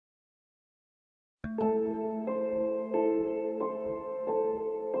You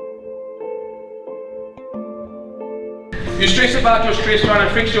stress about your stress, trying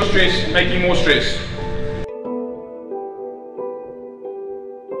to fix your stress, making more stress.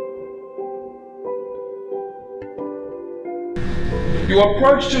 Your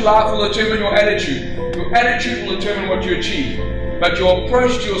approach to life will determine your attitude. Your attitude will determine what you achieve. But your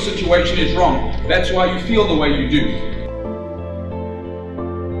approach to your situation is wrong. That's why you feel the way you do.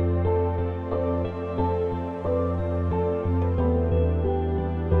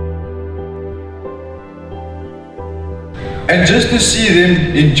 And just to see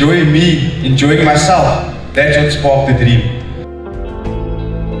them enjoy me, enjoying myself, that's what sparked the dream.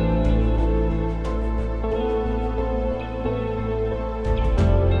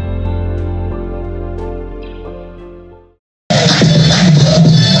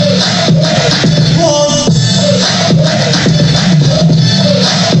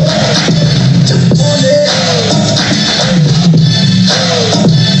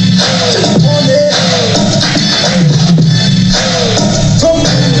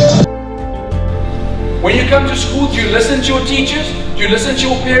 When you come to school, do you listen to your teachers? Do you listen to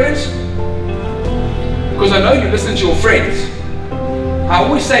your parents? Because I know you listen to your friends. I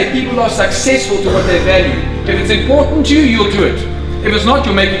always say people are successful to what they value. If it's important to you, you'll do it. If it's not,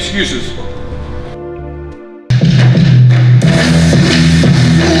 you'll make excuses.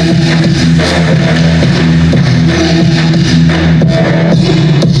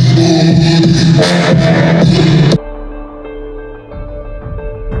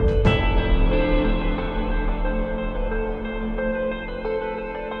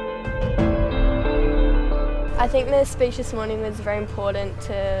 I think the speech this morning was very important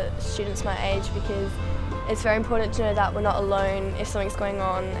to students my age because it's very important to know that we're not alone if something's going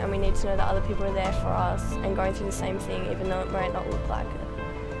on, and we need to know that other people are there for us and going through the same thing even though it might not look like it.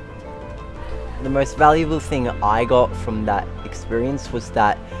 The most valuable thing I got from that experience was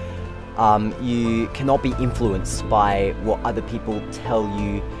that you cannot be influenced by what other people tell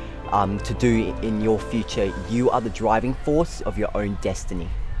you to do in your future. You are the driving force of your own destiny.